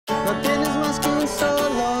No tienes más que un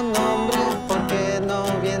solo nombre, ¿por qué no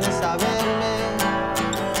vienes a verme?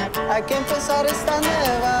 Hay que empezar esta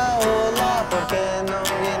nueva ola, ¿por qué no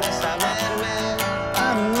vienes a verme?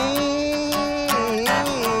 A mí,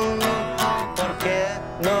 ¿por qué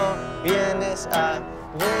no vienes a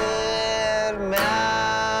verme?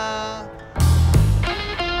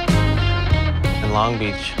 In Long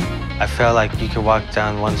Beach, I felt like you could walk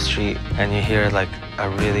down one street and you hear like a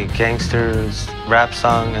really gangsters rap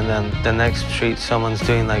song, and then the next street someone's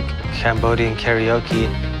doing like Cambodian karaoke.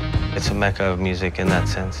 It's a mecca of music in that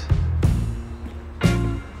sense.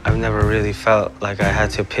 I've never really felt like I had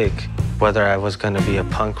to pick whether I was gonna be a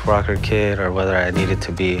punk rocker kid or whether I needed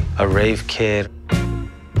to be a rave kid.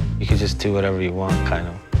 You could just do whatever you want, kind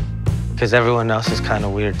of. Because everyone else is kind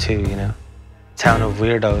of weird too, you know? Town of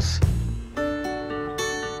weirdos.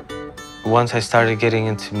 Once I started getting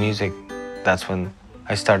into music, that's when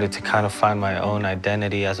I started to kind of find my own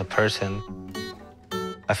identity as a person.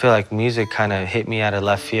 I feel like music kind of hit me out of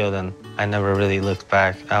left field and I never really looked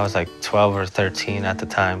back. I was like 12 or 13 at the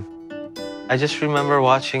time. I just remember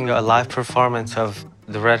watching a live performance of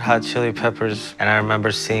the Red Hot Chili Peppers, and I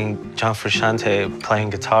remember seeing John Frusciante playing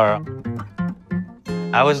guitar.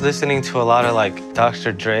 I was listening to a lot of like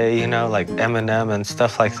Dr. Dre, you know, like Eminem and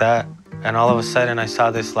stuff like that. And all of a sudden I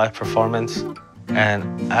saw this live performance and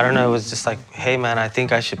I don't know, it was just like, hey man, I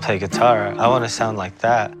think I should play guitar. I want to sound like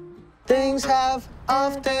that. Things have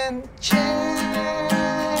often changed.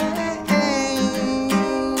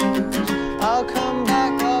 I'll come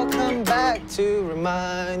back to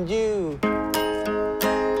remind you.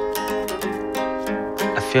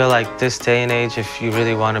 I feel like this day and age, if you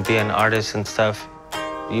really want to be an artist and stuff,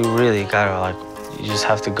 you really gotta like, you just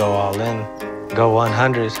have to go all in, go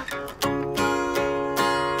 100.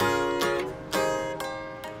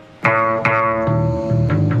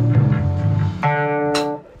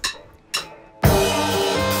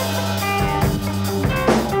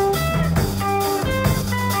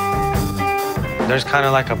 There's kind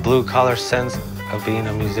of like a blue-collar sense of being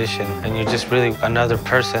a musician, and you're just really another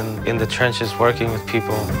person in the trenches working with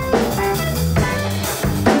people.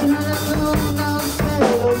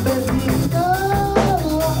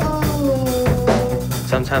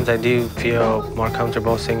 Sometimes I do feel more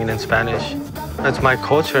comfortable singing in Spanish. It's my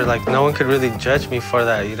culture, like no one could really judge me for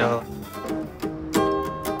that, you know?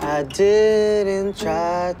 I didn't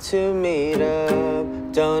try to meet up,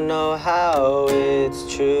 don't know how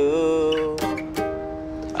it's true.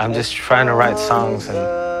 I'm just trying to write songs, and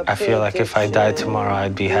I feel like if I died tomorrow,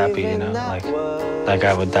 I'd be happy, you know? Like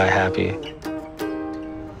I would die happy.